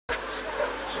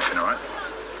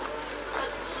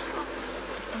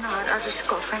I've just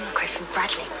got a friend request from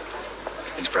Bradley.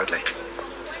 Who's Bradley?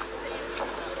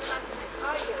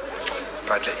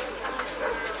 Bradley.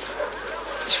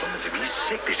 What's wrong with him? He's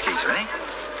sick, this geezer, eh?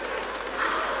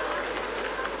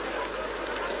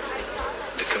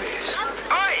 Look who he is.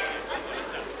 Oi!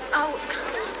 Oh.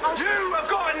 You have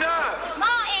got a nerve!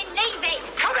 Martin, leave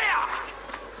it! Come here!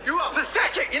 You are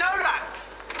pathetic, you know that?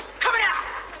 Come here!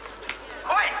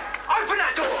 Oi! Open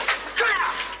that door! Come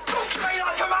here! Talk to me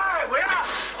like a man, will ya?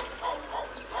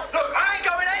 Look, I ain't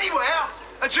going anywhere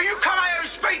until you come out and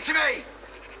speak to me!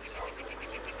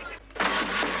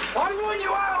 I want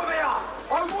you out of here!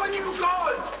 I want you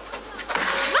gone!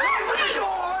 Open the door!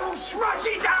 I will smash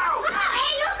it down!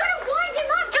 Martin, you're going to wind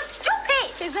him up! Just stop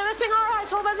it! Is everything all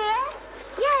right over there?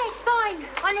 Yeah, it's fine.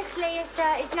 Honestly,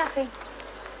 it's nothing.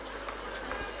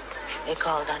 They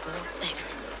call that nothing.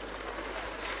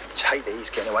 Just hate that he's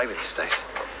getting away with this, Stace.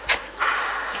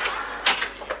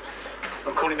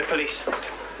 I'm calling the police.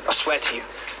 I swear to you.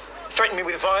 Threaten me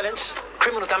with violence,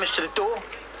 criminal damage to the door.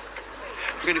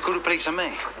 You're going to call the police on me?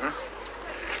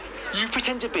 Hmm? You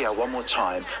pretend to be her one more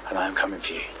time, and I am coming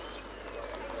for you.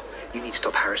 You need to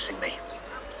stop harassing me.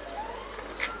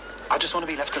 I just want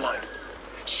to be left alone.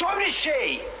 So does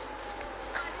she!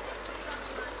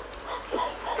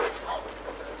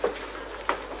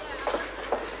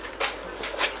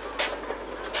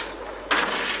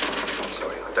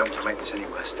 Sorry, I don't want to make this any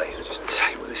worse, Dave. Just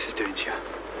say what this is doing to you.